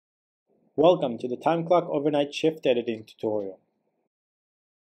Welcome to the Time Clock Overnight Shift Editing tutorial.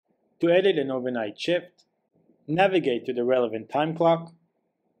 To edit an overnight shift, navigate to the relevant time clock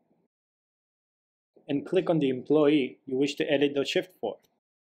and click on the employee you wish to edit the shift for.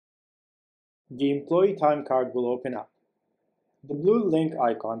 The employee time card will open up. The blue link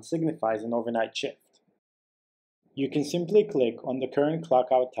icon signifies an overnight shift. You can simply click on the current clock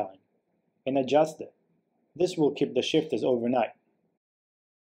out time and adjust it. This will keep the shift as overnight.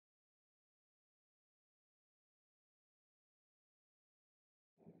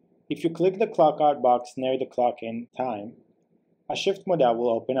 If you click the clock out box near the clock in time, a shift modal will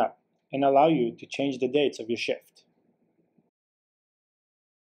open up and allow you to change the dates of your shift.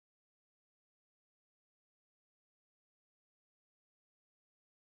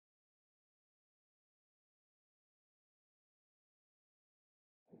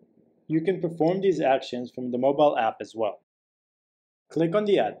 You can perform these actions from the mobile app as well. Click on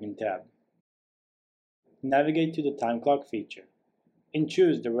the Admin tab, navigate to the Time Clock feature, and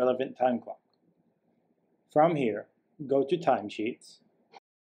choose the relevant time clock. From here, go to Timesheets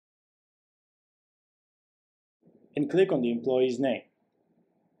and click on the employee's name.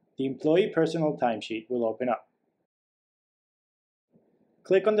 The employee personal timesheet will open up.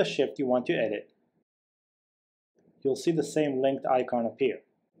 Click on the shift you want to edit. You'll see the same linked icon appear.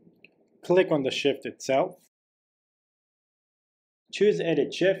 Click on the shift itself. Choose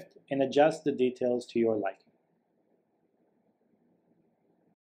Edit Shift and adjust the details to your liking.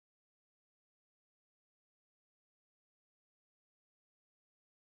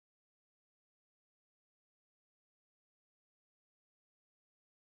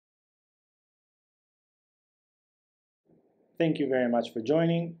 Thank you very much for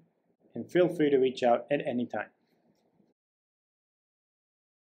joining, and feel free to reach out at any time.